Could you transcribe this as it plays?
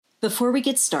Before we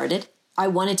get started, I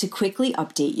wanted to quickly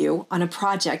update you on a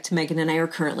project Megan and I are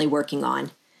currently working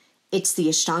on. It's the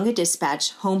Ashtanga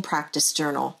Dispatch Home Practice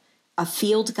Journal, a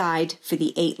field guide for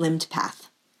the 8-limbed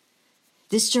path.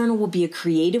 This journal will be a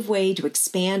creative way to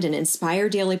expand and inspire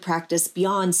daily practice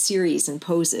beyond series and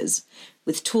poses,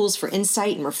 with tools for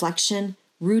insight and reflection,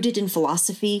 rooted in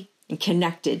philosophy and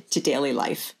connected to daily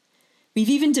life. We've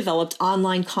even developed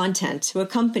online content to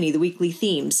accompany the weekly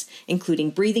themes,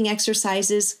 including breathing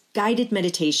exercises, guided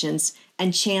meditations,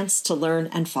 and chants to learn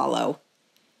and follow.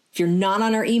 If you're not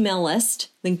on our email list,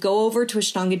 then go over to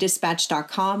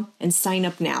ashtangadispatch.com and sign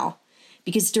up now,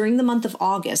 because during the month of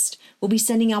August, we'll be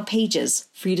sending out pages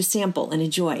for you to sample and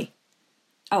enjoy.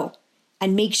 Oh,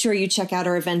 and make sure you check out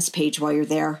our events page while you're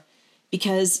there,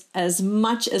 because as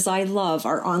much as I love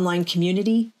our online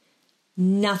community,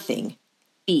 nothing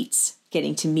beats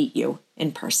getting to meet you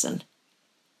in person.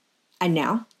 And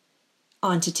now,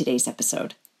 on to today's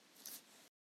episode.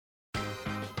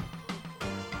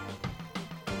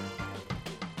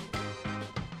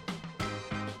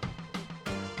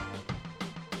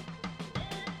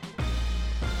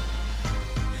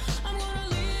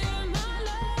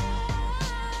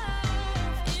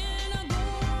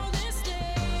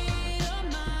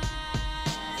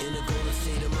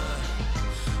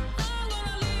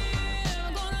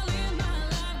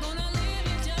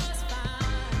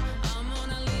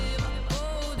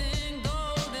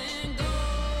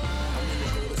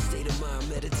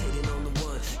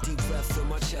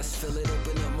 Feel it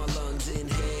open up my lungs,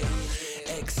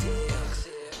 inhale, exhale.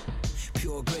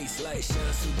 Pure grace, light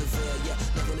shines through the veil. Yeah,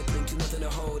 nothing to cling to, nothing to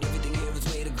hold. Everything here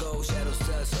is made of gold. Shadows,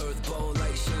 dust, earth, bone.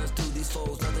 Light shines through these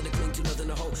folds. Nothing to cling to, nothing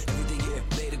to hold. Everything here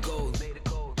made of gold.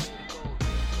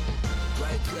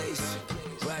 Right place,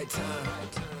 right time.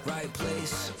 Right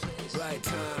place, right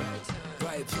time.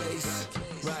 Right place,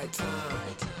 right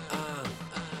time.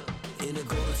 In a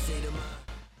golden state of mind.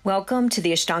 Welcome to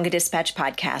the Ashtanga Dispatch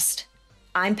podcast.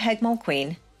 I'm Peg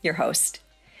Mulqueen, your host.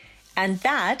 And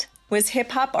that was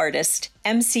hip-hop artist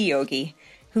MC Yogi,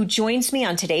 who joins me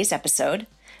on today's episode,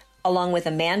 along with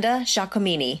Amanda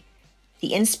Giacomini,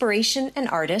 the inspiration and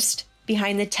artist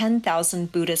behind the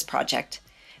 10,000 Buddhas Project,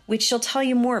 which she'll tell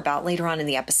you more about later on in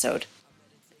the episode.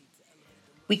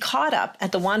 We caught up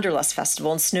at the Wanderlust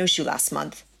Festival in Snowshoe last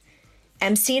month.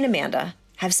 MC and Amanda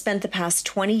have spent the past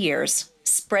 20 years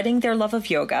spreading their love of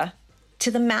yoga to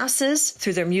the masses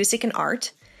through their music and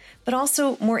art, but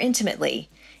also more intimately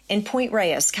in Point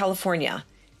Reyes, California,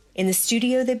 in the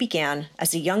studio they began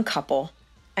as a young couple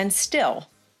and still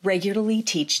regularly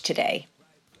teach today.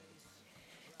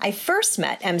 I first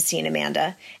met MC and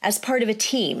Amanda as part of a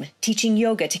team teaching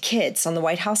yoga to kids on the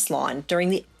White House lawn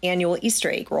during the annual Easter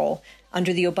egg roll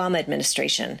under the Obama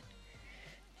administration.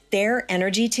 Their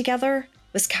energy together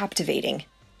was captivating.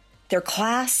 Their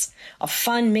class, a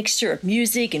fun mixture of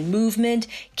music and movement,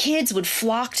 kids would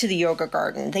flock to the yoga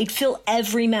garden. They'd fill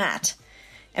every mat.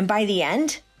 And by the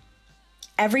end,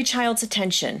 every child's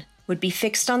attention would be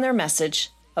fixed on their message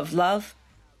of love,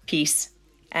 peace,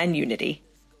 and unity.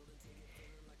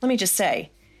 Let me just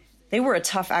say, they were a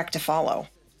tough act to follow.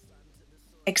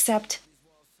 Except,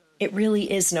 it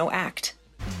really is no act.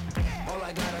 All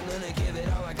I got, I'm gonna give it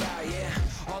all I got, yeah.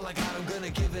 All I got, I'm gonna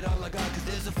give it all I got, 'cause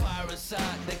there's a fire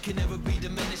inside that can never be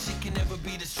diminished, it can never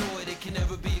be destroyed, it can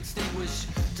never be extinguished.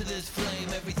 To this flame,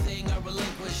 everything I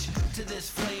relinquish. To this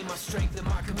flame, my strength and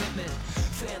my commitment.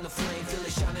 Fan the flame, feel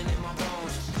it shining in my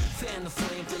bones. Fan the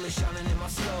flame, feel it shining in my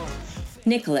soul.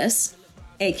 Nicholas,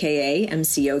 aka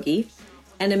MC Yogi,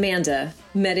 and Amanda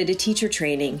met at a teacher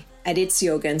training at It's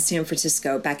Yoga in San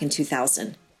Francisco back in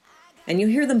 2000. And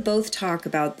you'll hear them both talk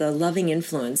about the loving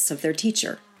influence of their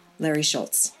teacher, Larry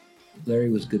Schultz. Larry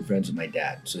was good friends with my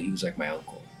dad, so he was like my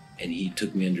uncle. And he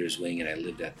took me under his wing, and I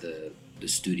lived at the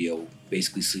studio,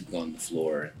 basically sleeping on the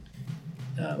floor.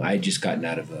 I had just gotten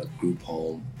out of a group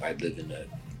home. I'd lived in a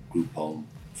group home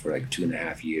for like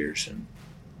 2.5 years, and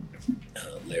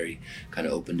Larry kind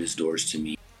of opened his doors to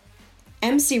me.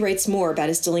 MC writes more about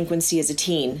his delinquency as a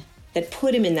teen that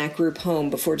put him in that group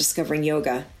home before discovering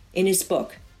yoga in his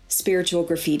book, Spiritual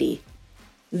Graffiti.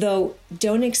 Though,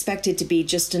 don't expect it to be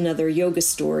just another yoga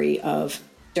story of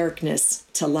darkness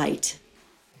to light.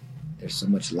 There's so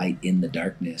much light in the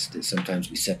darkness that sometimes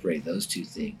we separate those two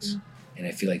things. And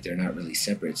I feel like they're not really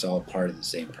separate. It's all part of the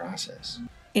same process.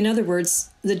 In other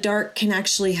words, the dark can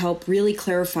actually help really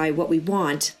clarify what we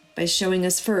want by showing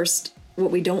us first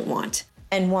what we don't want.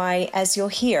 And why, as you'll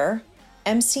hear,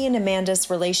 MC and Amanda's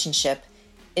relationship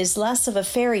is less of a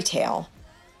fairy tale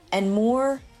and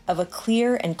more of a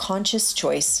clear and conscious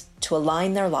choice to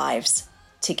align their lives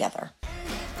together.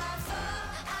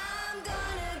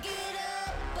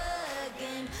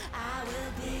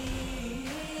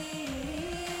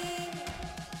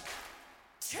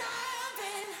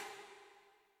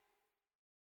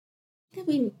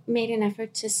 we made an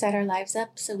effort to set our lives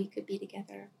up so we could be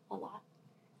together a lot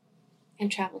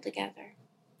and travel together.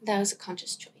 That was a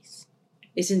conscious choice.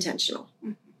 It's intentional.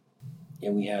 Mm-hmm.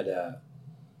 And we had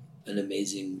an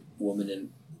amazing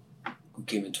woman who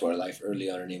came into our life early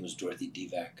on. Her name was Dorothy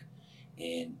Divac.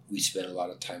 And we spent a lot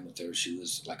of time with her. She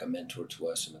was like a mentor to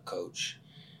us and a coach.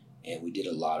 And we did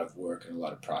a lot of work and a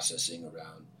lot of processing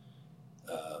around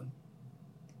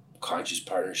conscious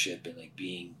partnership and like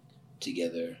being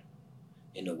together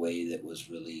in a way that was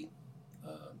really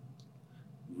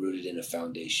rooted in a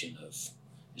foundation of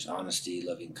just honesty,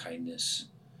 loving kindness.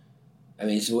 I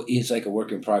mean, it's like a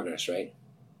work in progress, right?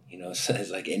 You know, it's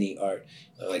like any art,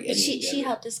 like any. She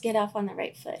helped us get off on the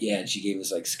right foot. Yeah, and she gave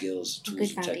us like skills,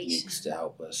 tools, and techniques to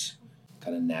help us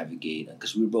kind of navigate.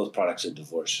 Because we were both products of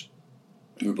divorce.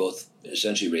 We were both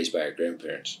essentially raised by our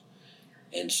grandparents,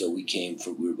 and so we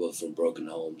were both from broken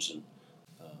homes, and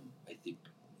I think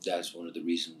that's one of the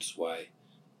reasons why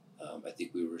I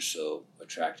think we were so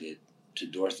attracted to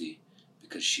Dorothy,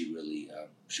 because she really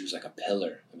she was like a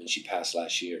pillar. I mean, she passed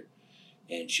last year.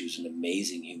 And she was an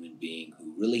amazing human being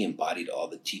who really embodied all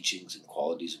the teachings and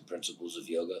qualities and principles of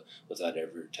yoga without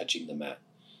ever touching the mat.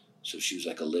 So she was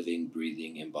like a living,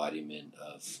 breathing embodiment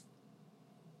of,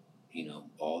 you know,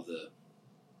 all the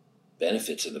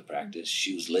benefits of the practice.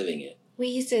 She was living it. We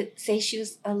used to say she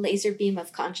was a laser beam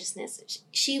of consciousness.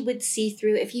 She would see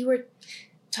through. If you were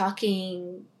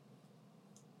talking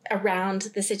around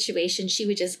the situation, she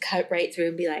would just cut right through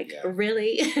and be like,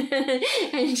 really?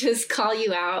 And just call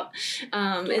you out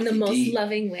in the most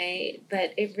loving way.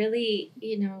 But it really,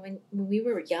 you know, when we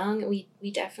were young,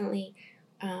 we definitely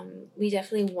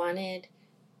wanted,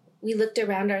 we looked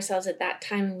around ourselves at that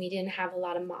time and we didn't have a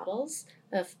lot of models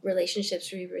of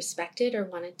relationships we respected or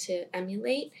wanted to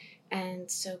emulate. And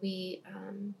so we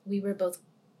were both,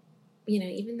 you know,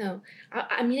 even though,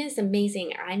 I mean, it's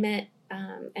amazing. I met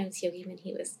MC Yogi when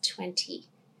he was 20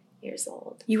 years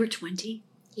old. You were 20?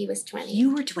 He was 20.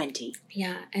 You were 20.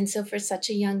 Yeah. And so for such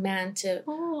a young man to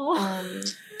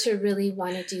really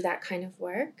want to do that kind of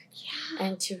work,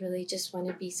 and to really just want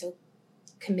to be so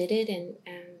committed and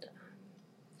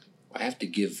I have to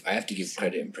give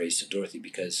credit and praise to Dorothy,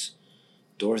 because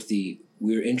we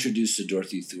were introduced to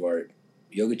Dorothy through our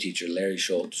yoga teacher, Larry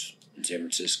Schultz, in San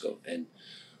Francisco. And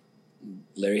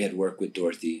Larry had worked with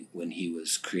Dorothy when he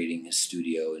was creating his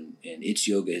studio, and It's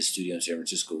Yoga, his studio in San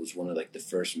Francisco, was one of like the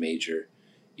first major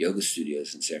yoga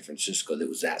studios in San Francisco that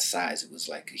was that size. It was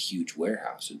like a huge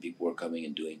warehouse, and people were coming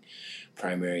and doing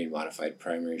primary and modified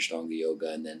primary Ashtanga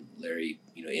yoga. And then Larry,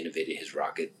 you know, innovated his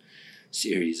Rocket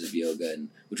series of yoga, and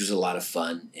which was a lot of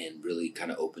fun and really kind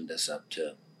of opened us up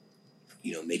to,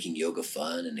 you know, making yoga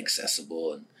fun and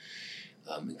accessible and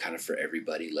kind of for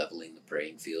everybody, leveling the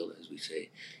playing field, as we say.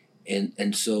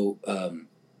 And so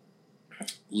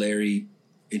Larry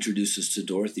introduced us to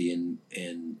Dorothy,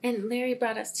 and Larry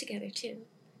brought us together too.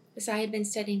 Because I had been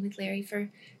studying with Larry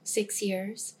for 6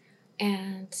 years,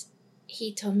 and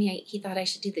he told me he thought I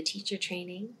should do the teacher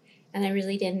training, and I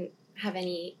really didn't have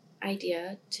any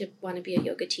idea to want to be a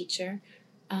yoga teacher.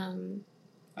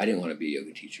 I didn't want to be a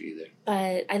yoga teacher either.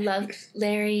 But I loved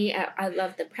Larry. I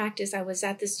loved the practice. I was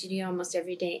at the studio almost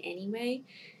every day anyway.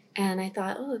 And I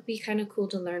thought, it'd be kind of cool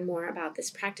to learn more about this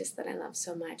practice that I love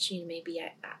so much. You know, maybe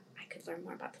I could learn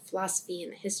more about the philosophy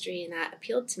and the history, and that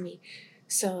appealed to me.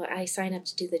 So I signed up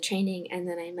to do the training, and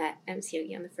then I met MC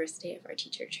Yogi on the first day of our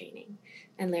teacher training.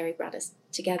 And Larry brought us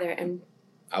together, and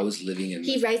I was living in...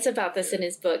 He writes about this in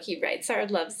his book. He writes our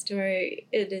love story.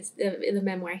 It is in the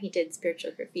memoir he did,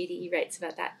 Spiritual Graffiti. He writes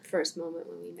about that first moment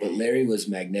when we met. But Larry was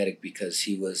magnetic because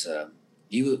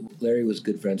Larry was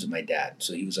good friends with my dad,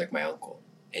 so he was like my uncle.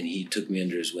 And he took me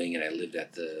under his wing, and I lived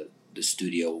at the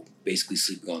studio, basically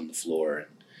sleeping on the floor, and,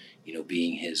 you know,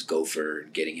 being his gopher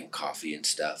and getting him coffee and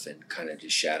stuff, and kind of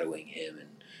just shadowing him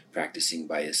and practicing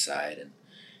by his side.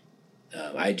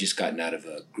 And I had just gotten out of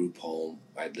a group home.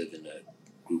 I'd lived in a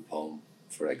group home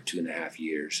for like 2.5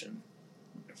 years, and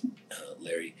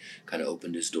Larry kind of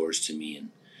opened his doors to me,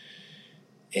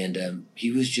 and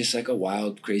he was just like a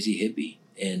wild, crazy hippie.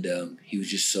 And he was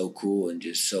just so cool and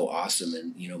just so awesome.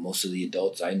 And, you know, most of the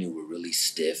adults I knew were really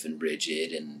stiff and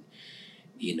rigid and,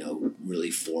 you know,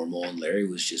 really formal. And Larry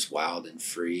was just wild and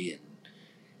free.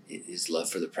 And his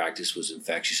love for the practice was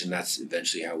infectious. And that's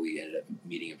eventually how we ended up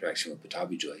meeting and practicing with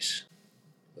Pattabhi Jois.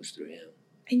 Was through him.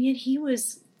 And yet he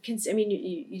was, I mean,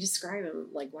 you describe him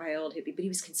like wild hippie, but he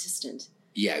was consistent.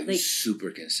 Yeah, he was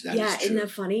super consistent. Isn't that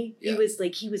funny? Yeah.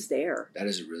 He was there. That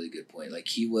is a really good point. Like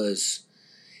he was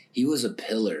a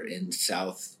pillar in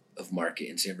south of Market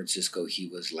in San Francisco. He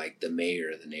was like the mayor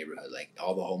of the neighborhood. Like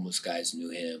all the homeless guys knew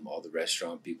him. All the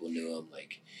restaurant people knew him.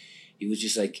 Like He was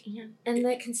just like, Yeah. And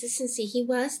that consistency, he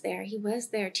was there. He was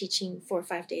there teaching 4 or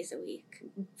 5 days a week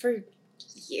for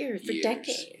years, for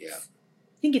decades. Yeah.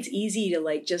 I think it's easy to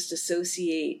like just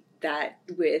associate that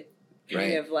with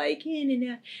kind Right. of like in and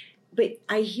out. But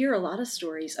I hear a lot of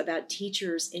stories about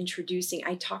teachers introducing.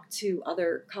 I talk to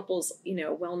other couples,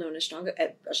 well-known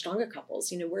Ashtanga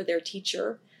couples, where their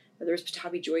teacher, whether it's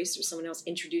Pattabhi Jois or someone else,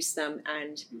 introduced them.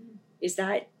 And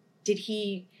did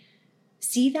he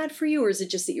see that for you, or is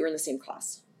it just that you were in the same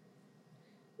class?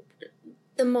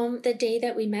 The day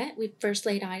that we met, we first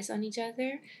laid eyes on each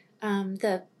other.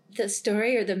 The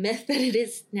story or the myth that it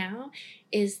is now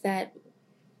is that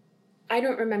I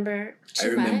don't remember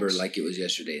too much. I remember like it was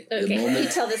yesterday. Okay, you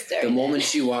tell the story. The moment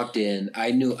she walked in,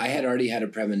 I knew I had already had a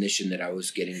premonition that I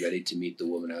was getting ready to meet the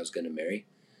woman I was going to marry.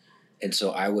 And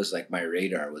so I was like, my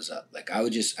radar was up. Like I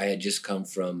had just come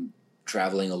from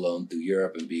traveling alone through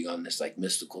Europe and being on this like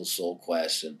mystical soul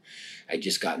quest. And I'd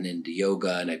just gotten into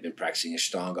yoga and I'd been practicing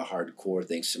Ashtanga hardcore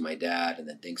thanks to my dad and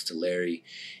then thanks to Larry.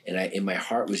 And my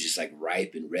heart was just like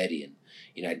ripe and ready. And,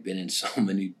 I'd been in so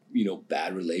many,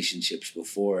 bad relationships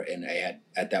before. And I had,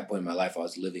 at that point in my life, I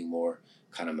was living more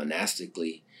kind of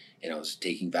monastically and I was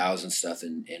taking vows and stuff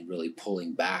and really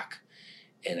pulling back.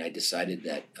 And I decided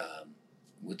that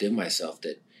within myself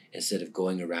that instead of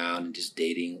going around and just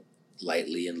dating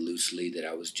lightly and loosely, that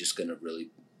I was just going to really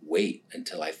wait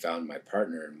until I found my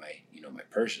partner and my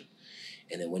person.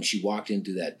 And then when she walked in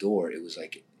through that door, it was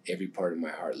like every part of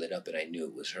my heart lit up and I knew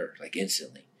it was her, like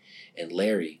instantly. And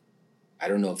Larry, I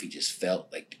don't know if he just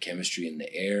felt like the chemistry in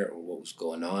the air or what was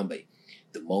going on, but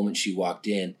the moment she walked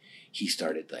in, he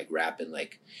started like rapping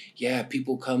like, yeah,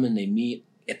 people come and they meet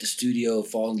at the studio,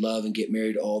 fall in love and get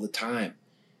married all the time.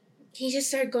 He just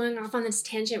started going off on this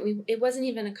tangent. It wasn't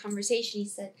even a conversation. He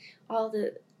said all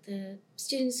the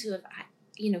students who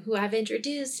I've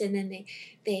introduced, and then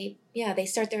they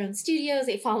start their own studios,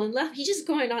 they fall in love. He just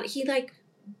going on. He like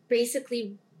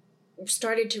basically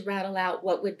started to rattle out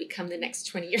what would become the next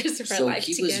 20 years of our life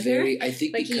together. So he was I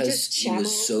think like because he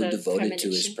was so devoted to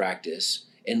his premonition. practice.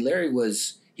 And Larry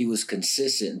was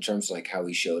consistent in terms of like how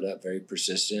he showed up, very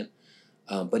persistent,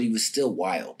 but he was still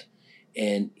wild.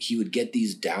 And he would get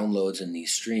these downloads and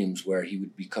these streams where he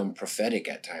would become prophetic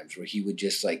at times, where he would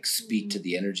just like speak to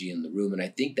the energy in the room. And I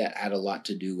think that had a lot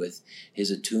to do with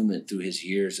his attunement through his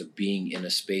years of being in a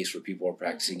space where people are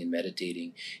practicing and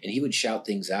meditating. And he would shout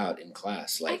things out in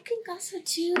class. Like, I think also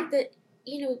too that,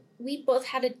 we both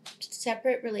had a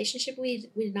separate relationship. We'd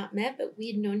not met, but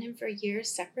we'd known him for years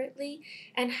separately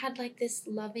and had like this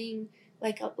loving,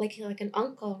 like an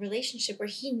uncle relationship where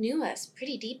he knew us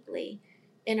pretty deeply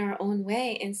in our own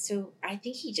way. And so I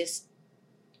think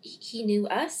he knew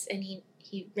us and he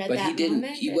read but that he didn't,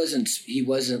 moment. he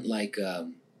wasn't like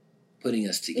putting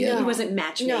us together. He wasn't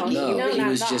matchmaking. No, he not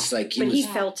was at all. just like, He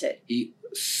felt it. he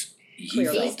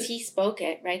Clearly. felt it. He spoke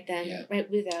it right then, Yeah. right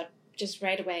without, just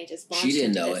right away, just launched She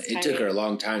didn't into know this it. It took her a tirade.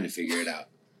 long time to figure it out.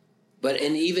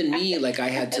 And even me, like I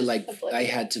had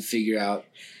to figure out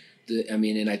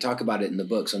and I talk about it in the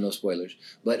book, so no spoilers.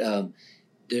 But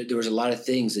there was a lot of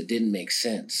things that didn't make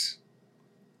sense.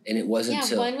 And it wasn't Yeah,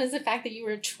 until... one was the fact that you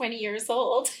were 20 years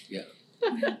old. Yeah.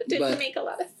 Didn't make a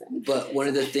lot of sense. But one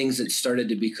of the things that started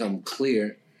to become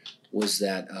clear was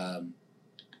that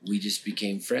we just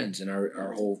became friends, and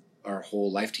our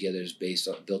whole life together is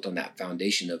built on that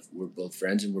foundation of we're both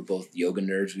friends and we're both yoga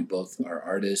nerds. We both are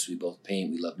artists. We both paint.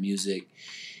 We love music,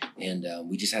 and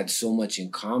we just had so much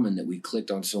in common that we clicked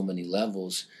on so many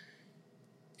levels.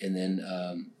 And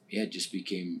then it just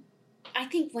became. I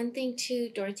think one thing too,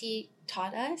 Dorothy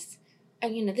taught us,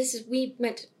 and we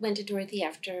went to Dorothy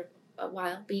after a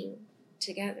while being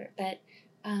together, but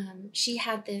she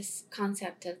had this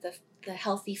concept of the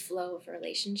healthy flow of a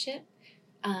relationship,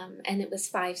 and it was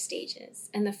 5 stages.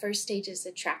 And the first stage is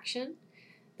attraction.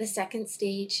 The second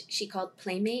stage she called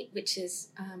playmate, which is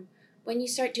when you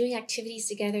start doing activities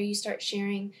together, you start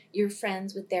sharing your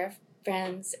friends with their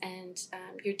friends, and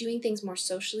you're doing things more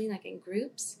socially, like in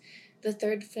groups. The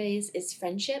third phase is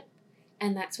friendship,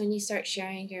 and that's when you start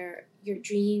sharing your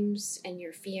dreams and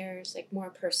your fears, like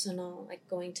more personal, like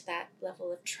going to that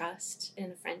level of trust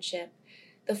in a friendship.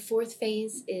 The fourth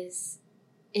phase is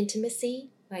intimacy,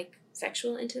 like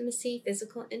sexual intimacy,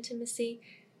 physical intimacy.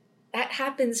 That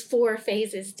happens 4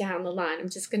 phases down the line. I'm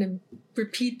just going to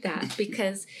repeat that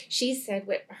because she said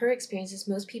what her experience is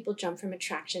most people jump from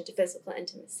attraction to physical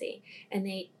intimacy, and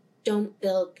they don't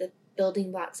build the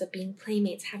building blocks of being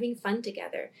playmates, having fun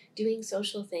together, doing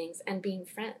social things, and being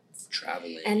friends.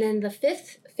 Traveling. And then the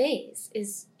 5th phase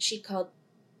is she called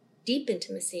deep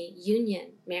intimacy,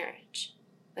 union, marriage,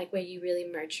 like where you really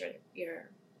merge your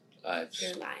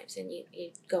your lives, and you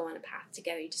go on a path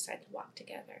together. You decide to walk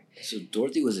together. So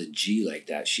Dorothy was a G like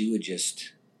that. She would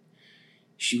just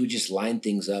line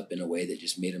things up in a way that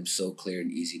just made them so clear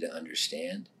and easy to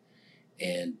understand.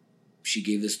 And she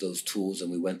gave us those tools,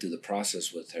 and we went through the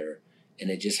process with her, and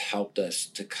it just helped us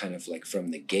to kind of like from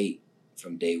the gate,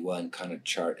 from day one, kind of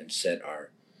chart and set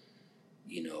our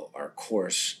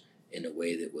course in a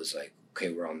way that was like,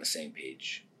 okay, we're on the same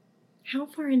page. How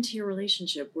far into your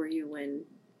relationship were you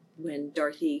when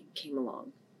Dorothy came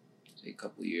along? Say a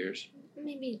couple of years.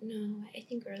 Maybe, no, I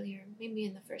think earlier. Maybe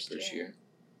in the first year.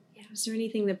 Yeah. Was there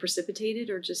anything that precipitated,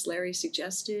 or just Larry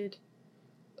suggested?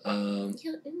 I don't want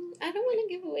to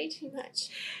give away too much.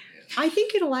 I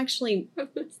think it'll actually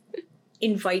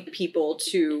invite people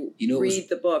to read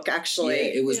the book, actually.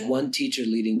 Yeah, it was one teacher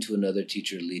leading to another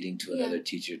teacher leading to another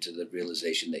teacher, to the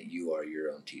realization that you are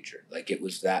your own teacher. Like, it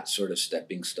was that sort of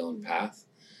stepping stone path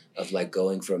of like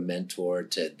going from mentor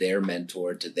to their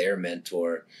mentor to their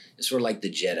mentor. It's sort of like the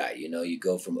Jedi, you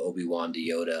go from Obi-Wan to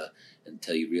Yoda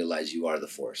until you realize you are the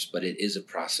Force. But it is a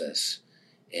process.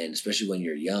 And especially when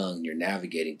you're young, you're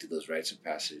navigating through those rites of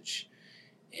passage.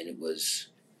 And it was,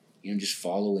 just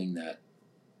following that,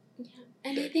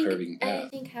 and curving path. I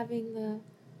think having the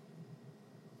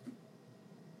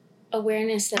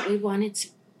awareness that we wanted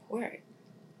support,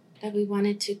 that we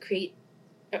wanted to create,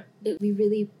 that we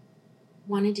really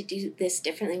wanted to do this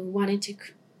differently. We wanted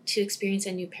to experience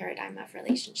a new paradigm of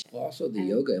relationship. Well, also the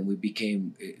yoga, and we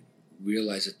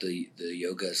realized that the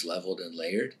yoga is leveled and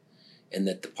layered, and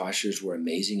that the postures were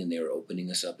amazing, and they were opening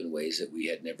us up in ways that we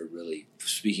had never really,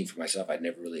 speaking for myself, I'd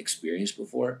never really experienced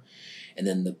before. And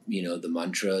then the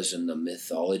mantras and the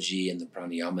mythology and the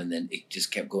pranayama, and then it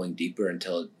just kept going deeper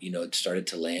until, it started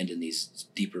to land in these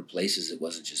deeper places. It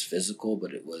wasn't just physical,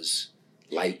 but it was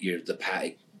light.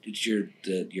 It's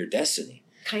your destiny.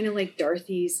 Kind of like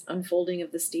Dorothy's unfolding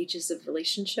of the stages of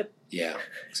relationship. Yeah,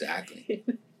 exactly.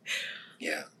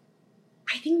 Yeah.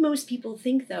 I think most people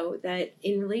think, though, that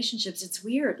in relationships, it's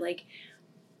weird. Like,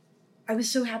 I was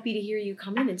so happy to hear you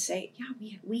come in and say,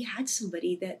 yeah, we had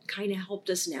somebody that kind of helped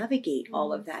us navigate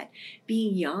all of that.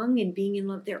 Being young and being in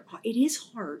love, it is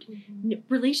hard. Mm-hmm.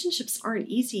 Relationships aren't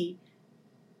easy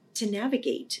to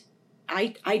navigate.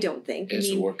 I don't think.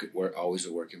 We're always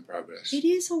a work in progress. It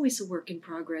is always a work in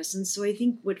progress. And so I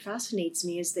think what fascinates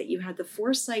me is that you had the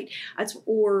foresight,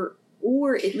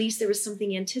 or at least there was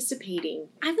something anticipating.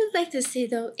 I would like to say,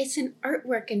 though, it's an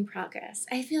artwork in progress.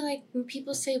 I feel like when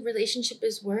people say relationship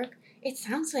is work, it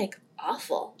sounds like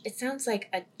awful. It sounds like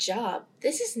a job.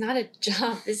 This is not a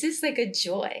job. This is like a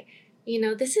joy.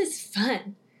 This is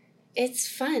fun. It's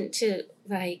fun to,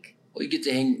 like... Well, you get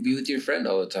to be with your friend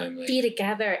all the time. Like, be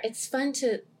together. It's fun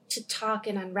to talk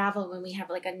and unravel when we have,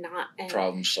 like, a knot. And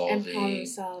problem solving. And problem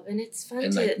solve. And it's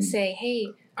fun to say,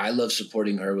 hey... I love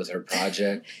supporting her with her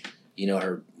project.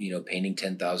 Her, painting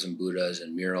 10,000 Buddhas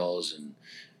and murals and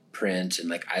prints. And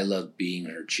like, I love being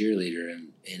her cheerleader,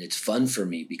 and it's fun for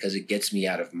me because it gets me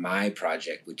out of my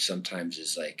project, which sometimes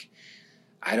is like,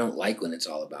 I don't like when it's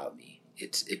all about me.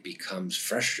 It becomes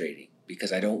frustrating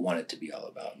because I don't want it to be all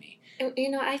about me.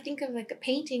 I think of like a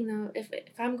painting, though. If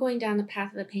I'm going down the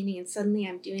path of the painting and suddenly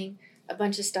I'm doing a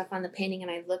bunch of stuff on the painting and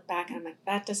I look back and I'm like,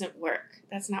 that doesn't work.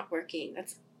 That's not working.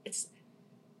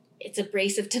 It's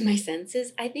abrasive to my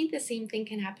senses. I think the same thing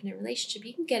can happen in a relationship.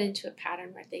 You can get into a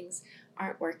pattern where things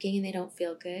aren't working and they don't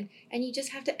feel good, and you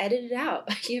just have to edit it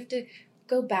out. You have to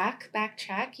go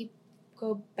backtrack. You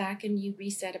go back and you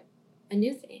reset a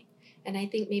new thing. And I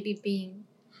think maybe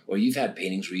Or you've had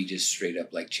paintings where you just straight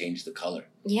up like change the color.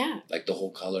 Yeah. Like the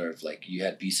whole color of, like, you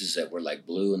had pieces that were like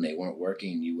blue and they weren't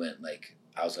working, and you went like,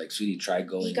 I was like, sweetie, try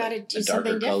going you gotta like, do a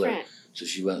darker color. Different. So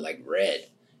she went like red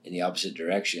in the opposite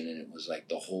direction, and it was like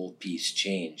the whole piece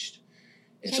changed.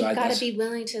 And so you got to be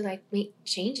willing to like make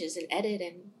changes and edit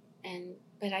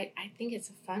but I think it's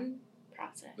a fun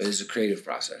process. But it's a creative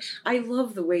process. I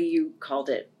love the way you called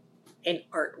it an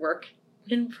artwork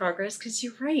in progress, because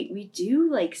you're right. We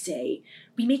do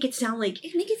we make it sound like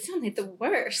the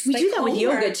worst. We do that with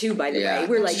yoga too, by the way.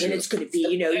 We're like, and it's going to be,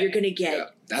 you're going to get. Yeah.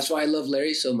 That's why I love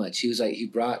Larry so much. He was like, he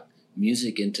brought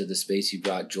music into the space, he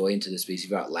brought joy into the space, he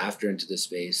brought laughter into the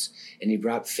space, and he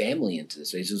brought family into the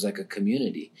space. It was like a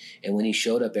community. And when he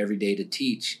showed up every day to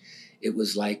teach, it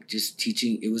was like just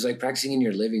teaching. It was like practicing in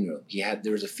your living room.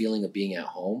 There was a feeling of being at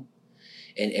home,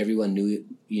 and everyone knew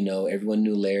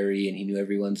Larry, and he knew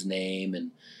everyone's name,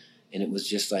 and it was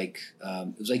just like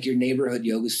it was like your neighborhood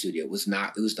yoga studio. It was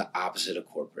the opposite of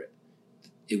corporate.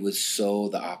 It was so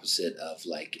the opposite of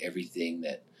like everything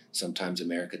that sometimes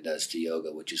America does to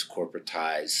yoga, which is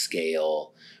corporatize,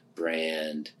 scale,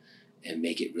 brand, and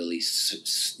make it really,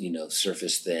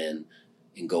 surface thin.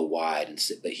 and go wide and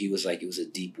sit. But he was like, it was a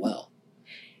deep well.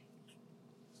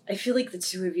 I feel like the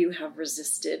two of you have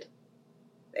resisted.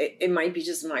 It might be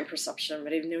just my perception,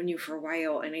 but I've known you for a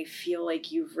while, and I feel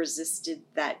like you've resisted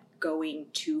that going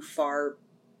too far.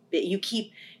 You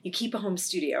keep a home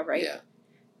studio, right? Yeah.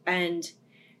 And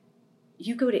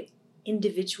you go to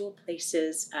individual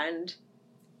places and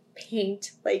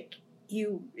paint. Like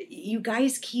you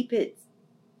guys keep it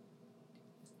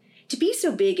to be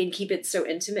so big and keep it so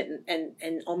intimate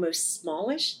and almost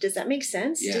smallish. Does that make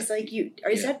sense? Yeah. Does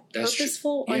is that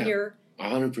purposeful on your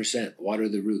 100%? Water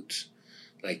the roots.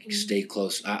 Like Mm-hmm. stay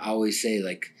close. I always say,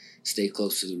 like, stay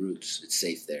close to the roots. It's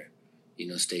safe there.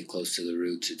 Stay close to the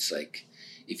roots. It's like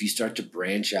if you start to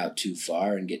branch out too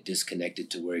far and get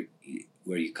disconnected to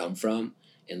where you come from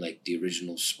and like the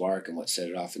original spark and what set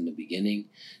it off in the beginning,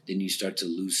 then you start to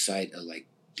lose sight of like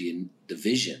the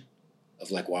vision of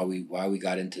like why we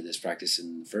got into this practice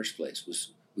in the first place.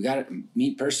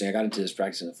 Me personally, I got into this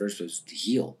practice in the first place to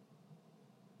heal.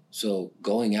 So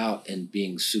going out and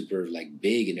being super like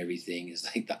big and everything is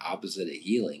like the opposite of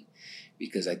healing,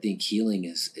 because I think healing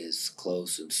is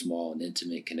close and small and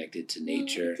intimate, connected to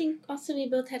nature. Well, I think also we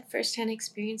both had firsthand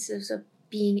experiences of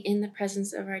being in the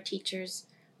presence of our teachers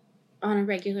on a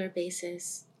regular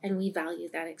basis, and we value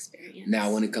that experience. Now,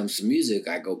 when it comes to music,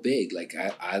 I go big. Like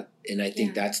I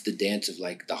think that's the dance of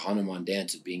like the Hanuman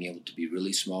dance of being able to be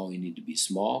really small. You need to be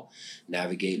small,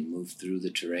 navigate and move through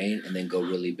the terrain, and then go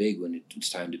really big when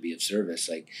it's time to be of service.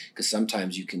 Like, because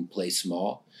sometimes you can play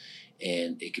small,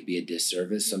 and it could be a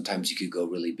disservice. Sometimes you could go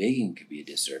really big and it could be a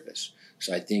disservice.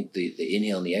 So I think the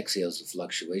inhale and the exhale is the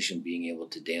fluctuation, being able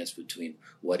to dance between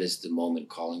what is the moment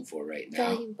calling for right now.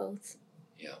 Value both.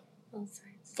 Yeah. Both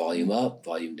sides. Volume up,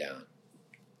 volume down.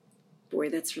 boy,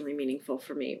 that's really meaningful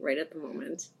for me right at the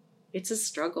moment. It's a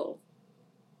struggle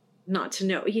not to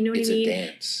know. You know what It's I mean? a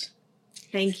dance.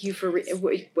 Thank you for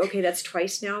okay, that's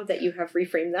twice now that you have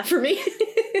reframed that for me.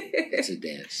 It's a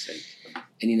dance.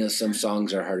 And some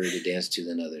songs are harder to dance to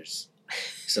than others.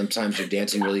 Sometimes you're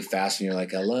dancing really fast and you're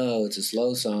like, hello, it's a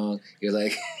slow song. You're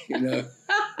like,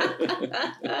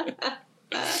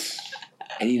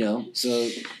 And so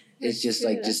it's just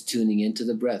like just tuning into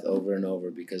the breath over and over,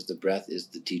 because the breath is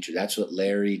the teacher. That's what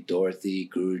Larry, Dorothy,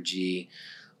 Guruji,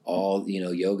 all,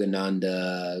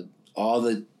 Yogananda, all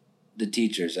the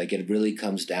teachers, like it really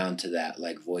comes down to that,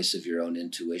 like voice of your own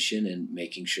intuition and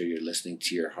making sure you're listening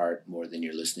to your heart more than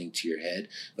you're listening to your head,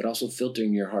 but also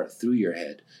filtering your heart through your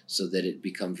head so that it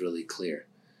becomes really clear,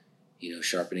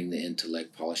 sharpening the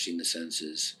intellect, polishing the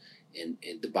senses. And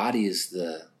the body is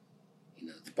the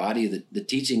body of the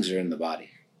teachings are in the body.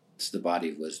 It's the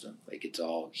body of wisdom. Like it's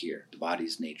all here. The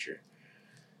body's nature.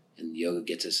 And yoga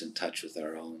gets us in touch with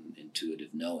our own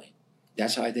intuitive knowing.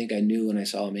 That's how I think I knew when I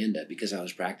saw Amanda, because I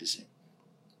was practicing.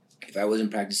 If I wasn't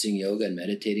practicing yoga and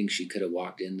meditating, she could have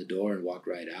walked in the door and walked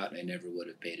right out, and I never would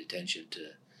have paid attention to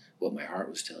what my heart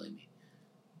was telling me.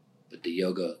 But the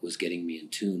yoga was getting me in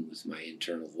tune with my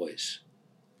internal voice.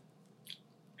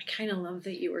 I kind of love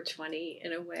that you were 20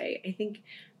 in a way. I think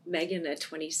Megan at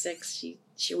 26,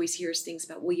 she always hears things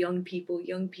about, young people.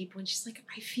 And she's like,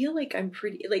 I feel like I'm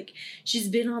pretty, like she's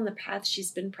been on the path,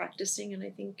 she's been practicing. And I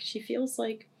think she feels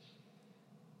like,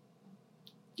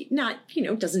 not,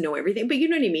 doesn't know everything, but you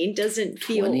know what I mean? Doesn't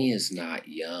feel. 20 is not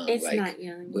young. It's not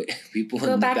young. People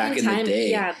Go back in time, the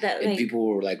day, and people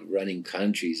were like running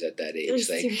countries at that age.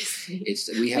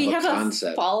 Seriously. We have a a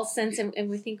concept. false sense, and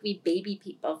we think we baby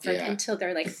people until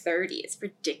they're like 30. It's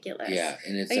ridiculous. Yeah,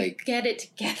 and it's like get it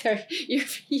together.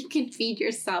 You can feed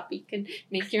yourself. You can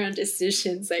make your own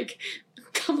decisions. Like,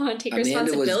 come on, take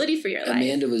responsibility for your life.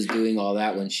 Amanda was doing all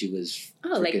that when she was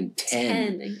freaking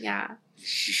 10. Yeah.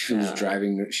 She was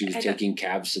driving. She was taking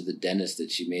cabs to the dentist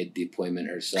that she made the appointment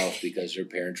herself because her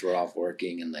parents were off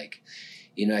working, and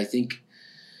I think.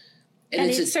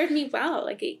 And it served me well.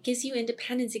 Like it gives you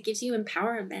independence. It gives you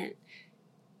empowerment.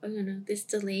 This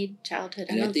delayed childhood,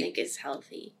 I don't think is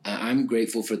healthy. I'm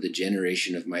grateful for the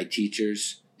generation of my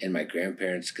teachers and my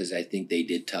grandparents, because I think they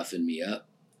did toughen me up.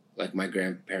 Like my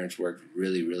grandparents worked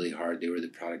really, really hard. They were the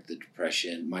product of the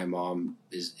Depression. My mom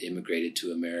is immigrated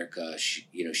to America. She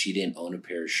didn't own a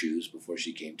pair of shoes before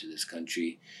she came to this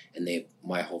country, and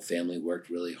my whole family worked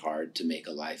really hard to make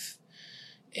a life.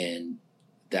 And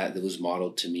that was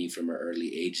modeled to me from an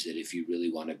early age, that if you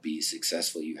really want to be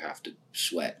successful, you have to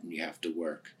sweat and you have to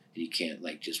work. And you can't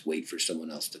just wait for someone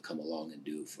else to come along and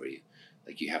do it for you.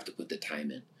 Like you have to put the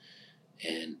time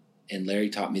in. And Larry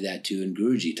taught me that too, and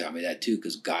Guruji taught me that too,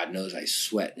 because God knows I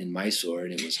sweat in Mysore,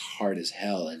 and it was hard as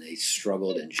hell, and I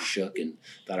struggled and shook and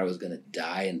thought I was going to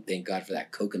die, and thank God for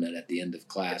that coconut at the end of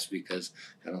class, because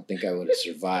I don't think I would have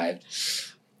survived.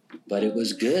 But it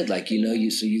was good. Like, so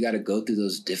you got to go through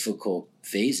those difficult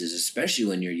phases, especially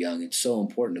when you're young. It's so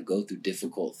important to go through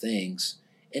difficult things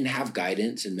and have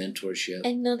guidance and mentorship.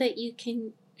 And know that you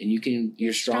can. And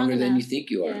you're stronger than you think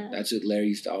you are. Yeah. That's what Larry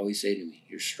used to always say to me.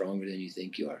 You're stronger than you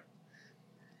think you are.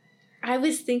 I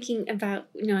was thinking about,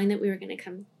 knowing that we were going to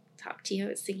come talk to you, I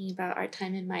was thinking about our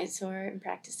time in Mysore and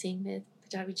practicing with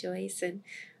Punjabi Joyce. And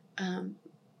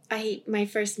my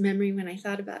first memory when I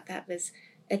thought about that was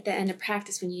at the end of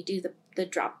practice when you do the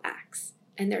drop backs.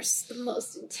 And they're the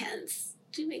most intense,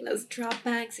 doing those drop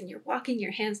backs, and you're walking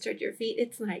your hands toward your feet.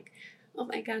 It's like, oh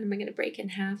my God, am I going to break in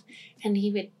half? And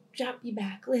he would drop you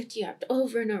back, lift you up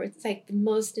over and over. It's like the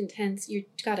most intense. You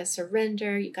got to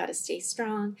surrender. You got to stay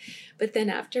strong. But then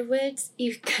afterwards,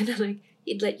 he'd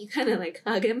let you kind of like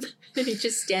hug him, and he'd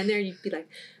just stand there and you'd be like,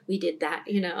 we did that,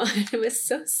 It was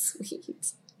so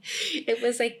sweet. It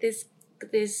was like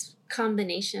this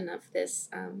combination of this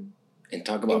and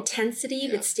talk about intensity,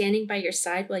 but standing by your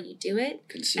side while you do it.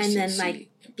 Consistency. And then like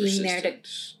being there to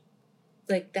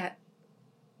like that,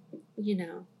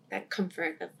 that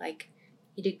comfort of like,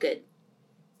 you did good.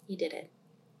 You did it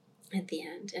at the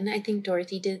end. And I think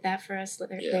Dorothy did that for us.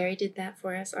 Larry did that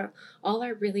for us. All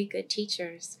our really good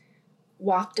teachers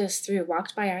walked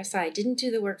by our side, didn't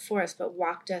do the work for us, but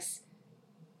walked us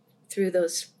through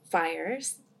those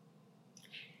fires.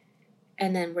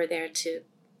 And then we're there to.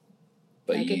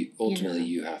 But ultimately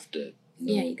you have to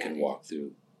know you can walk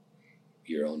through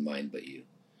your own mind, but you.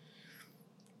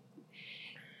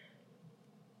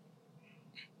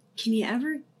 Can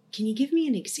you give me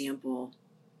an example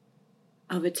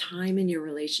of a time in your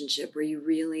relationship where you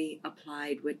really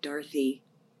applied what Dorothy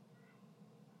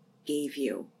gave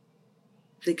you?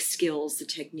 The skills, the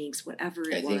techniques, whatever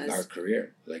it was. I think our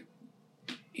career,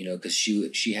 because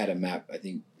she had a map, I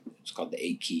think it's called the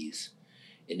 8 Keys.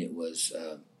 And it was,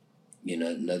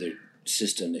 another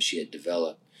system that she had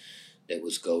developed that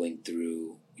was going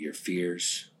through your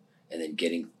fears and then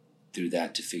getting through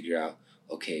that to figure out,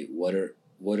 okay, what are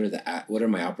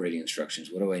my operating instructions?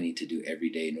 What do I need to do every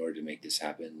day in order to make this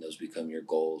happen? Those become your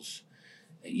goals.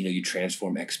 And, you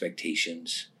transform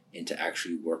expectations into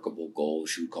actually workable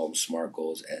goals. You would call them SMART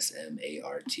goals,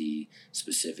 SMART,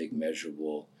 specific,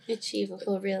 measurable.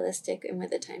 Achievable, realistic, and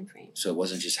with a time frame. So it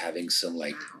wasn't just having some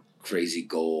crazy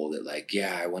goal that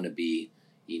I want to be,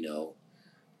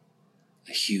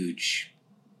 a huge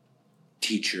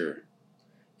teacher.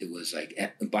 It was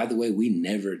and by the way,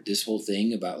 this whole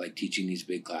thing about teaching these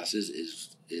big classes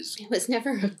is it was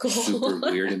never a goal. Super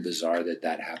weird and bizarre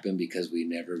that happened because we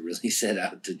never really set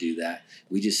out to do that.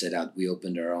 We just we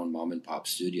opened our own mom and pop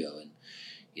studio, and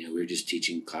we were just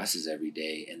teaching classes every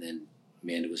day. And then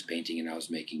Amanda was painting and I was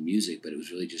making music, but it was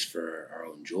really just for our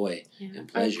own joy and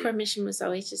pleasure. Our core mission was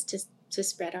always just to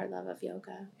spread our love of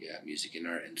yoga. Yeah, music and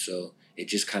art. And so it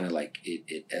just kind of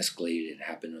it escalated and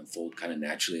happened to unfold kind of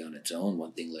naturally on its own.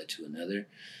 One thing led to another.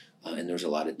 And there was a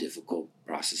lot of difficult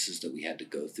processes that we had to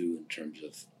go through in terms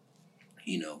of,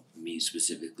 me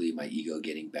specifically, my ego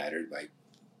getting battered by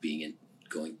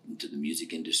going into the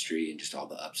music industry and just all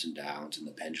the ups and downs and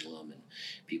the pendulum and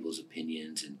people's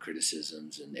opinions and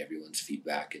criticisms and everyone's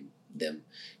feedback and them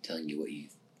telling you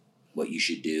what you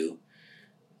should do.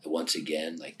 Once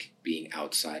again, being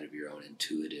outside of your own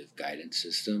intuitive guidance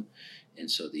system. And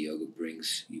so the yoga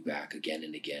brings you back again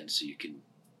and again so you can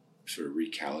sort of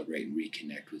recalibrate and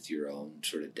reconnect with your own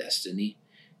sort of destiny,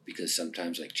 because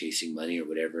sometimes chasing money or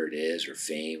whatever it is, or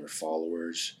fame or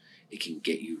followers, it can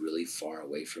get you really far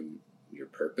away from your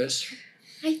purpose.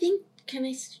 I think, can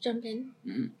I jump in?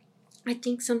 Mm-hmm. I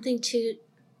think something too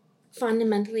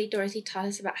fundamentally Dorothy taught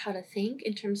us about how to think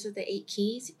in terms of the 8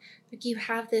 keys. You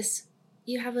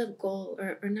have a goal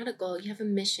or not a goal, you have a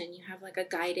mission, you have a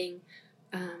guiding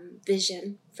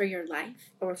vision for your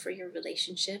life or for your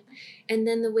relationship. And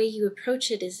then the way you approach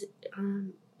it is,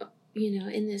 in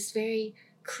this very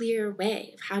clear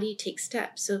way of how do you take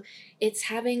steps. So it's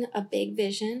having a big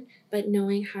vision, but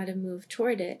knowing how to move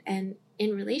toward it. And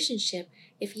in relationship,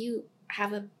 if you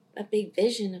have a big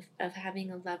vision of having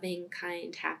a loving,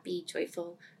 kind, happy,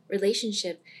 joyful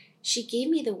relationship, she gave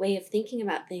me the way of thinking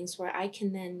about things where I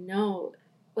can then know,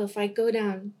 well, if I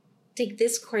take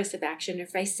this course of action, or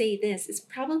if I say this, it's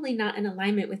probably not in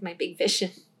alignment with my big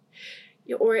vision.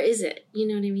 Or is it? You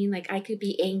know what I mean? I could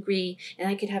be angry and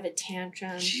I could have a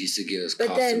tantrum. She used to give us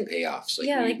costs and payoffs.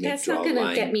 That's not going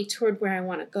to get me toward where I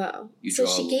want to go. So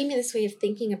she gave me this way of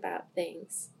thinking about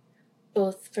things,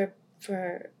 both for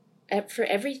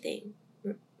everything,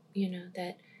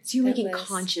 that. So you're making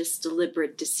conscious,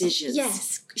 deliberate decisions.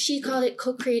 Yes. She called it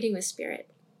co-creating with spirit.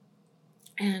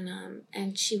 And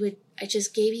I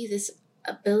just gave you this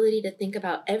ability to think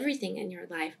about everything in your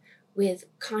life with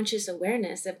conscious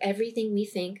awareness of everything we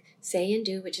think, say, and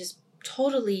do, which is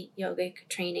totally yogic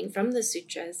training from the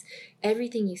sutras.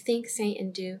 Everything you think, say,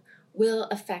 and do will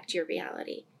affect your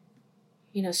reality,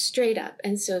 straight up.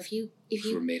 And so if you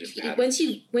We're made of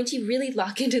patterns. once you really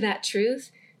lock into that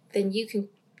truth, then you can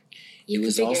it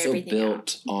was figure also everything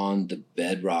built out. on the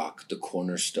bedrock, the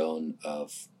cornerstone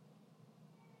of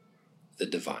the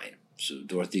divine. So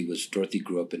Dorothy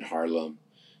grew up in Harlem.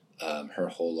 Her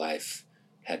whole life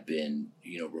had been,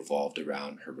 revolved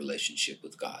around her relationship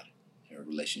with God, her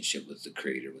relationship with the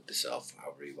Creator, with the self,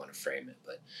 however you want to frame it.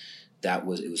 But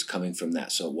it was coming from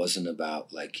that. So it wasn't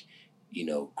about like,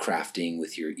 crafting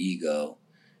with your ego,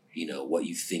 what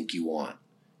you think you want.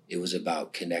 It was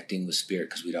about connecting with spirit,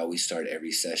 because we'd always start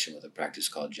every session with a practice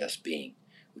called Just Being,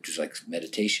 which was like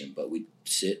meditation, but we'd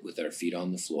sit with our feet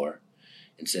on the floor.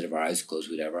 Instead of our eyes closed,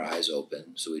 we'd have our eyes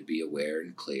open, so we'd be aware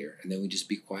and clear, and then we'd just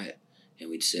be quiet. And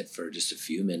we'd sit for just a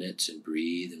few minutes and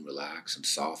breathe and relax and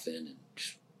soften and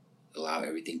just allow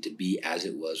everything to be as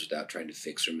it was without trying to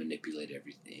fix or manipulate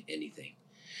anything.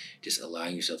 Just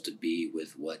allowing yourself to be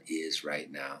with what is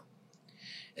right now.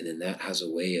 And then that has a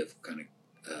way of kind of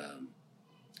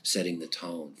setting the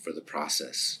tone for the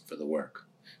process, for the work.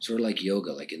 Sort of like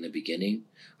yoga, like in the beginning,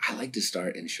 I like to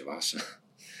start in Shavasana.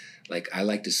 Like I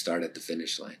like to start at the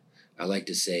finish line. I like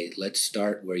to say, let's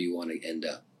start where you want to end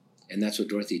up. And that's what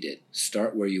Dorothy did.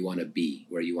 Start where you want to be,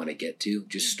 where you want to get to.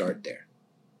 Just start there.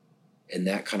 And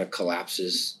that kind of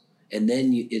collapses. And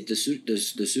then the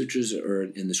sutras or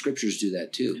in the scriptures do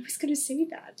that too. I was going to say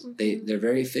that. They're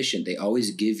very efficient. They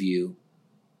always give you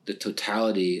the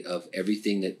totality of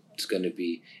everything that's going to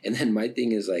be. And then my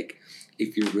thing is like,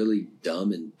 if you're really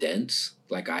dumb and dense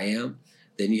like I am,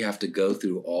 then you have to go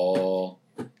through all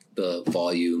the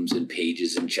volumes and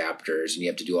pages and chapters, and you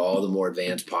have to do all the more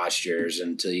advanced postures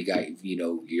until you got,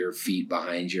 your feet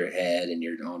behind your head and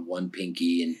you're on one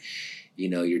pinky and,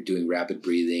 you're doing rapid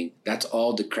breathing. That's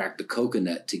all to crack the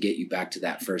coconut to get you back to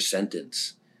that first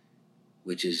sentence,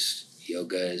 which is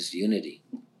yoga is unity.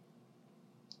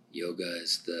 Yoga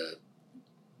is the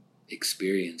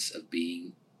experience of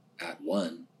being at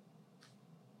one,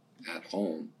 at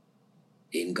home,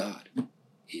 in God,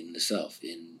 in the self,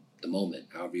 in the moment,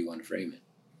 however you want to frame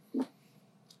it.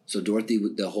 So Dorothy,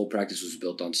 the whole practice was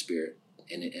built on spirit.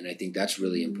 And I think that's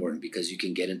really important, because you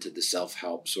can get into the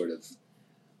self-help sort of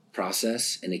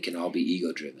process and it can all be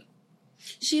ego-driven.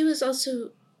 She was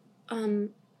also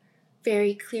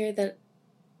very clear that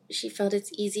she felt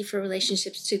it's easy for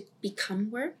relationships to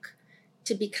become work,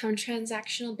 to become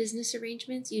transactional business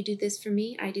arrangements. You do this for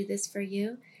me, I do this for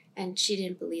you. And she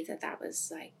didn't believe that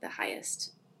was like the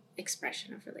highest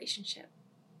expression of relationship.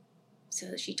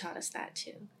 So she taught us that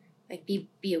too. Like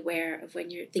be aware of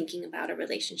when you're thinking about a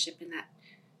relationship in that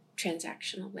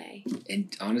transactional way.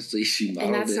 And honestly, she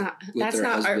modeled and that's not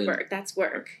husband. Artwork. That's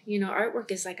work.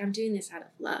 Artwork is like, I'm doing this out of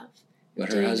love.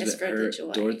 But her husband,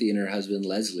 Dorothy and her husband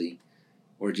Leslie,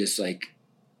 were just like,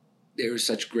 they were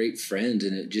such great friends,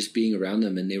 and just being around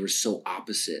them, and they were so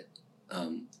opposite.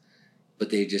 But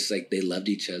they just they loved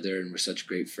each other and were such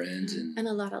great friends, and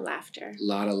a lot of laughter, a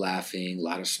lot of laughing, a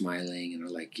lot of smiling, and they're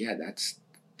like, yeah, that's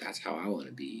how I want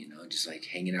to be, just like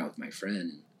hanging out with my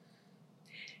friend.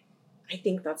 I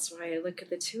think that's why I look at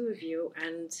the two of you,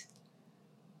 and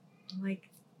like,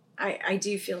 I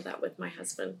do feel that with my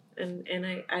husband, and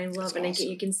I love, and awesome.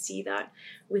 You can see that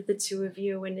with the two of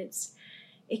you, and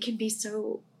it can be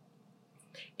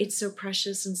it's so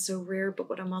precious and so rare, but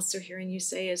what I'm also hearing you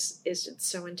say is it's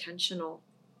so intentional,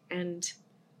 and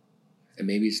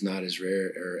maybe it's not as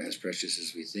rare or as precious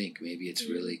as we think. Maybe it's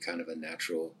really kind of a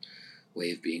natural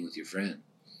way of being with your friend,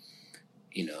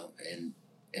 and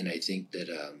I think that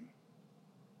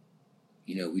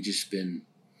we just been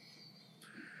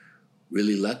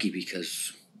really lucky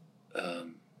because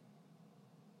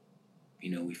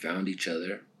we found each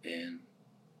other, and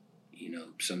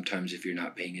sometimes if you're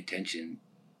not paying attention,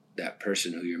 that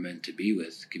person who you're meant to be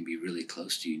with can be really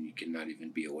close to you and you can not even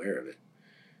be aware of it.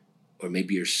 Or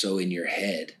maybe you're so in your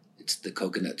head, the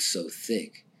coconut's so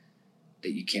thick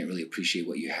that you can't really appreciate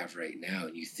what you have right now,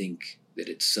 and you think that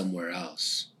it's somewhere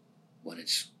else when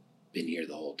it's been here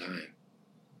the whole time.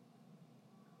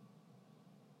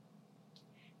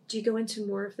 Do you go into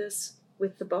more of this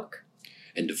with the book?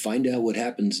 And to find out what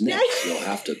happens next, you'll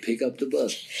have to pick up the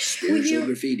book, Spiritual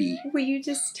Graffiti. Will you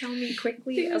just tell me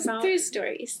quickly about... There's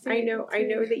stories. I know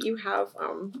that you have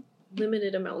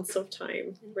limited amounts of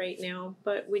time right now,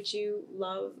 but could you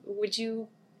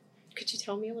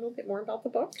tell me a little bit more about the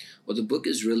book? Well, the book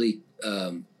is really,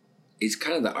 it's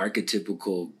kind of the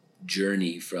archetypical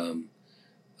journey from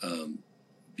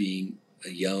being a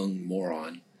young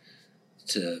moron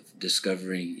to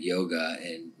discovering yoga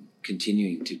and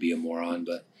continuing to be a moron,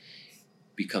 but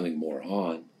becoming more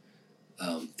on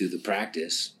through the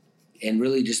practice. And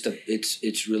really just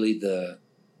it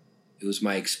was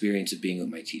my experience of being with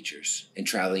my teachers and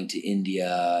traveling to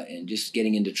India and just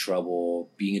getting into trouble,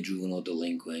 being a juvenile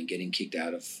delinquent, getting kicked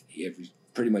out of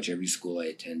pretty much every school I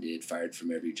attended, fired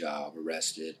from every job,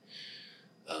 arrested,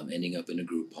 ending up in a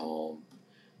group home,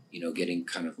 getting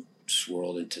kind of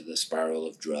swirled into the spiral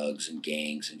of drugs and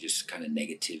gangs and just kind of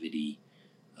negativity.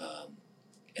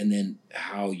 And then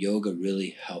how yoga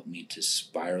really helped me to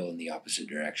spiral in the opposite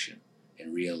direction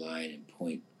and realign and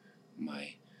point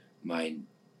my mind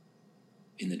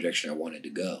in the direction I wanted to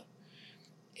go.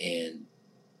 And,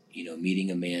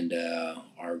 meeting Amanda,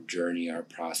 our journey, our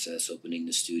process, opening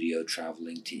the studio,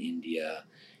 traveling to India,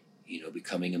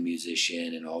 becoming a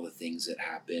musician and all the things that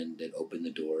happened that opened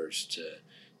the doors to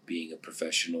being a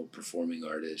professional performing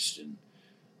artist. And,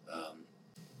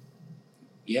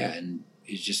 and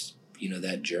it's just,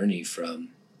 that journey from,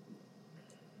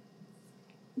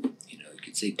 you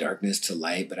could say darkness to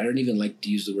light, but I don't even like to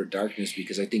use the word darkness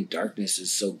because I think darkness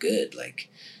is so good. Like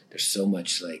there's so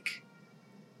much light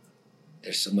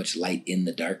in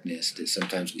the darkness that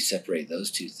sometimes we separate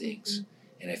those two things.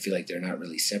 And I feel like they're not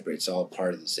really separate. It's all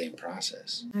part of the same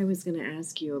process. I was going to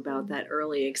ask you about that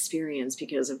early experience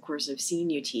because, of course, I've seen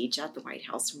you teach at the White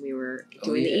House when we were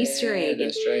doing the Easter egg.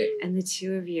 That's right. And the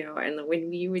two of you. And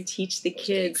when you would teach the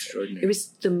kids, it was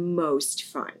the most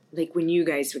fun. Like when you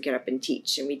guys would get up and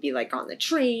teach and we'd be like on the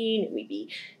train and we'd be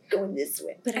going this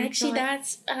way. But actually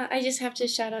that's, I just have to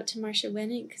shout out to Marsha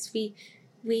Wennick because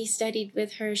we studied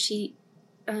with her. She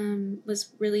was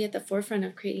really at the forefront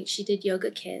of creating. She did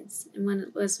Yoga Kids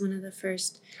and was one of the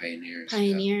first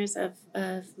pioneers of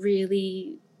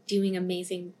really doing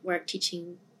amazing work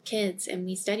teaching kids. And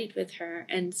we studied with her,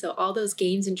 and so all those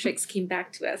games and tricks came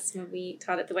back to us when we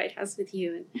taught at the White House with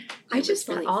you. And I just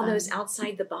thought all those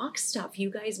outside the box stuff.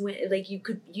 You guys went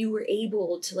you were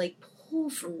able to pull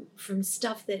from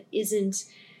stuff that isn't.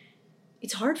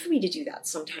 It's hard for me to do that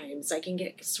sometimes. I can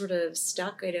get sort of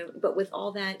stuck. But with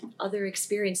all that other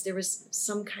experience, there was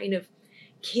some kind of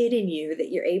kid in you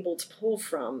that you're able to pull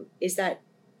from. Is that,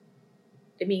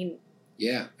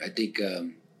 Yeah, I think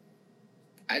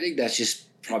that's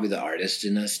just probably the artist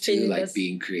in us too,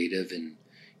 being creative. And,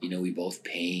 we both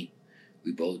paint,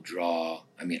 we both draw.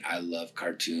 I love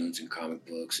cartoons and comic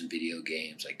books and video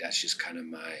games. That's just kind of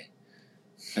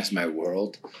that's my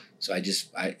world. So I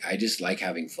just like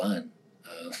having fun.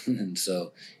 And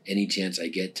so any chance I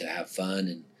get to have fun,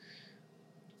 and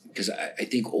because I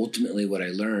think ultimately what I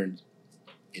learned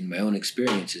in my own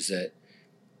experience is that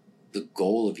the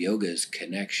goal of yoga is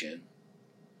connection.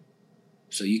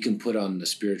 So you can put on the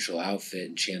spiritual outfit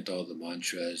and chant all the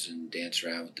mantras and dance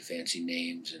around with the fancy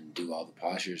names and do all the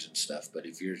postures and stuff. But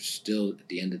if you're still at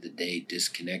the end of the day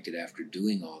disconnected after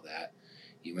doing all that,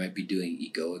 you might be doing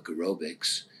egoic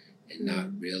aerobics and not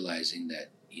realizing that,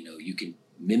 you can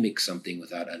mimic something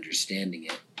without understanding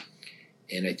it.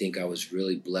 And I think I was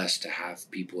really blessed to have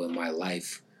people in my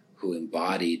life who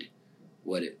embodied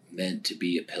what it meant to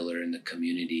be a pillar in the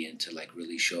community and to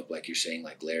really show up, like you're saying,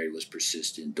 like Larry was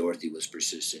persistent, Dorothy was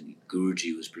persistent,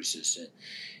 Guruji was persistent,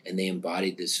 and they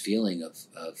embodied this feeling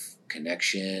of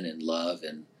connection and love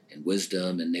and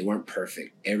wisdom, and they weren't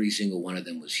perfect. Every single one of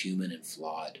them was human and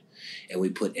flawed. And we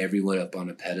put everyone up on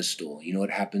a pedestal. You know what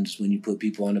happens when you put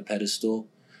people on a pedestal?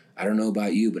 I don't know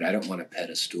about you, but I don't want a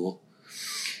pedestal.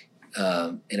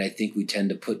 And I think we tend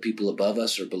to put people above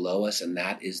us or below us, and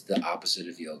that is the opposite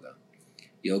of yoga.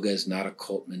 Yoga is not a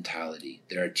cult mentality.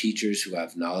 There are teachers who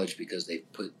have knowledge because they've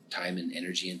put time and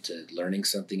energy into learning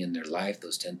something in their life,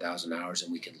 those 10,000 hours,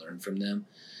 and we can learn from them.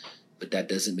 But that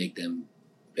doesn't make them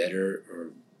better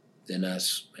or than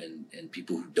us, and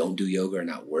people who don't do yoga are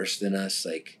not worse than us.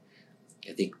 I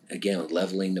think, again,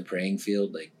 leveling the playing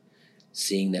field,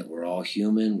 seeing that we're all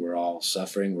human, we're all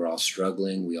suffering, we're all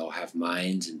struggling, we all have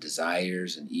minds and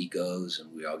desires and egos,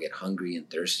 and we all get hungry and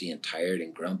thirsty and tired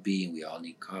and grumpy, and we all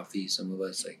need coffee, some of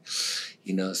us,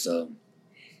 so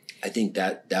I think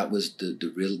that was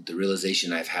the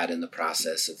realization I've had in the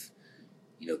process of,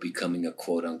 becoming a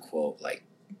quote unquote,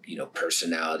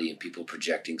 personality and people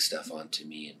projecting stuff onto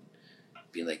me and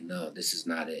being like, no, this is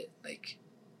not it.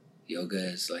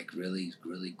 Yoga is really,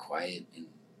 really quiet and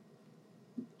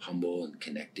humble and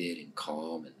connected and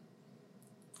calm,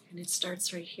 and it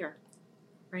starts right here,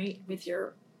 right, with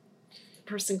your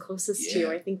person closest to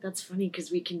you. I think that's funny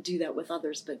because we can do that with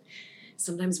others, but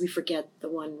sometimes we forget the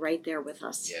one right there with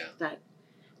us.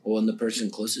 And the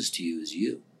person closest to you is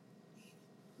you,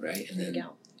 right? And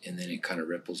then it kind of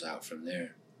ripples out from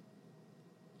there.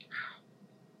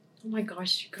 Oh my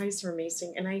gosh, you guys are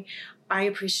amazing. And I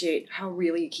appreciate how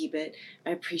real you keep it.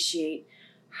 I appreciate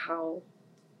how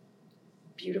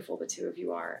beautiful the two of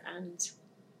you are. And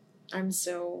I'm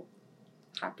so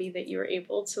happy that you were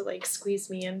able to like squeeze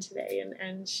me in today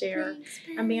and share. Thanks,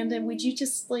 Amanda, would you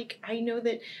just like, I know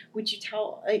that, would you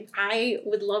tell, like, I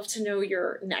would love to know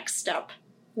your next step.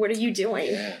 What are you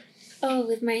doing? Yeah. Oh,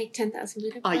 with my 10,000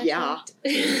 Buddha project?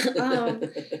 Yeah.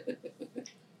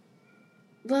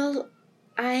 Well,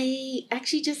 I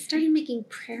actually just started making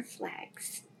prayer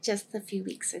flags just a few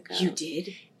weeks ago. You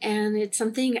did? And it's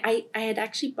something I had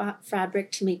actually bought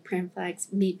fabric to make prayer flags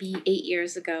maybe 8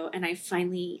 years ago. And I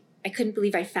couldn't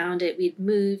believe I found it. We'd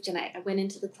moved and I went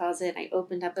into the closet. I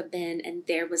opened up a bin and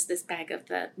there was this bag of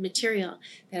the material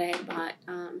that I had bought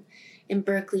in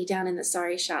Berkeley down in the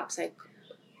sari shops. Like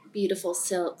beautiful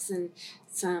silks and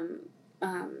some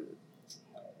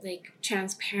like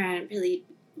transparent, really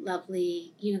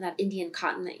lovely, that Indian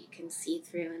cotton that you can see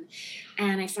through.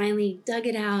 And I finally dug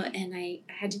it out and I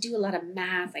had to do a lot of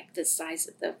math, like the size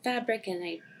of the fabric, and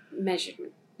I measured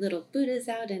little Buddhas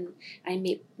out and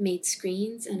I made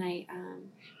screens and I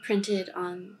printed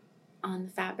on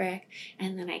the fabric,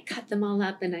 and then I cut them all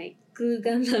up and I glue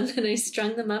gunned them and I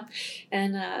strung them up,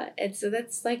 and so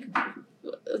that's like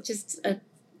just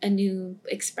a new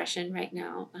expression right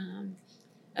now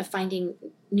of finding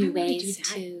new ways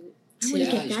to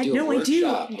get that. do a No, I do.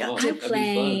 workshop. Yeah. Oh, to that'd be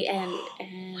play fun. and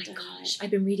Oh my gosh,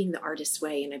 I've been reading The Artist's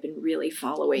Way and I've been really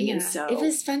following, and so it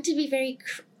was fun to be very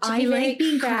I like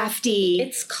being crafty.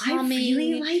 It's calming. I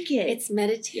really like it. It's Yeah,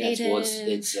 meditative.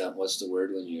 what's the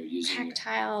word when you're using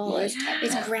tactile. Yeah, It's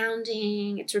tactile.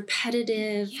 grounding. It's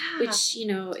repetitive. Yeah. Which,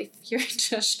 if you're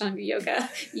into Ashtanga yoga,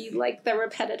 you like the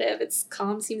repetitive. It's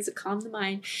calm, seems to calm the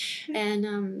mind.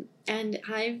 And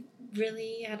I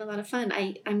really had a lot of fun.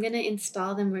 I'm going to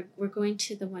install them. We're going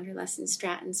to the Wanderlust in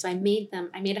Stratton. So I made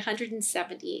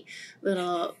 170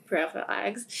 little prayer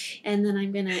flags, and then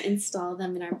I'm going to install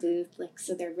them in our booth, like,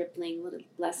 so they're rippling little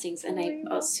blessings. And I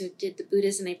also did the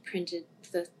Buddhas, and I printed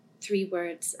the 3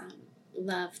 words,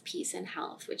 love, peace, and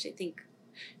health, which I think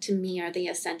to me are the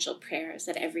essential prayers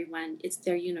that it's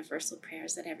their universal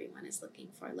prayers that everyone is looking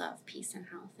for: love, peace, and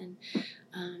health. And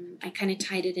I kind of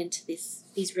tied it into these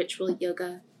ritual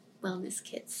yoga wellness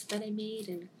kits that I made.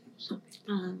 And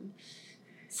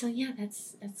so yeah,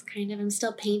 that's kind of, I'm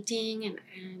still painting and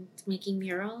making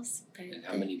murals. But And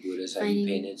how many Buddhas have you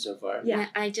painted so far? Yeah.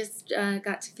 I just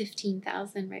got to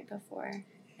 15,000 right before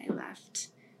I left,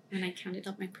 and I counted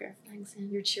up my prayer flags.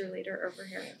 And your cheerleader over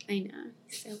here. I know,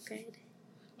 he's so good.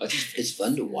 It's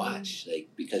fun to watch, like,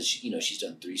 because she's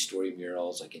done 3-story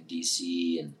murals like in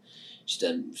DC, and she's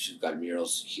got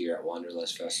murals here at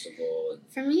Wanderlust Festival. And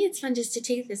For me, it's fun just to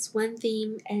take this one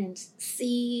theme and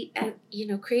see,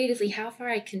 creatively how far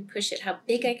I can push it, how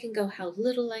big I can go, how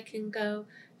little I can go,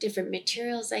 different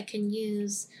materials I can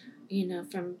use,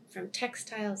 from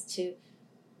textiles to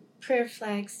prayer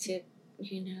flags to,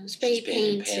 spray she's painted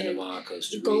paint in Panama,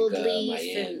 Costa Rica, gold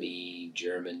leaf Miami,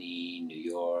 Germany, New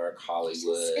York,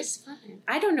 Hollywood. It's fun.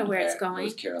 I don't know where it's going.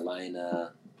 North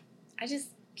Carolina. I just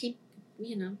keep,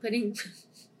 putting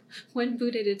one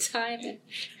boot at a time and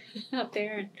out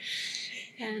there,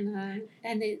 and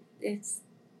it's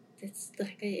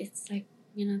like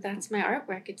that's my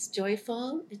artwork. It's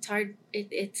joyful. It's hard.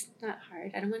 It's not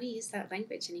hard. I don't want to use that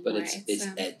language anymore. But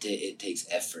it takes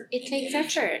effort. It and takes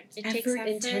energy. effort. It takes effort,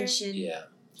 intention. Yeah.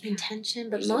 intention.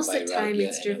 But Was it most of the time, Vairagya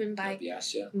it's and driven by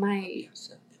Abhyasa? my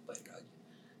Abhyasa and Vairagya.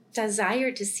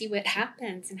 desire to see what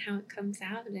happens and how it comes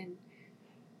out, and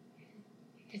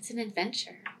it's an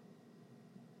adventure.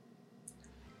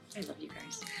 I love you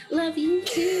guys. Love you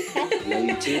too. Love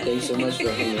you too. Thanks so much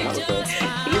for hanging out with us.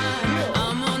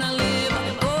 I'm gonna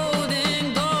live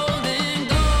golden, golden,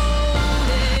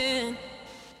 golden.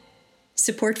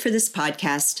 Support for this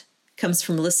podcast comes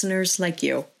from listeners like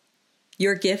you.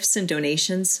 Your gifts and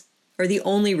donations are the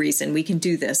only reason we can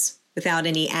do this without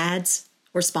any ads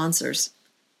or sponsors.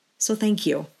 So thank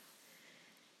you.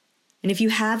 And if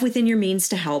you have within your means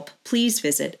to help, please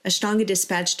visit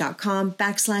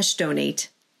ashtangadispatch.com/donate.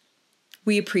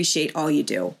 We appreciate all you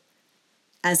do.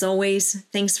 As always,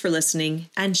 thanks for listening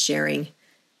and sharing.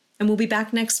 And we'll be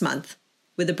back next month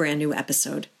with a brand new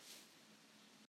episode.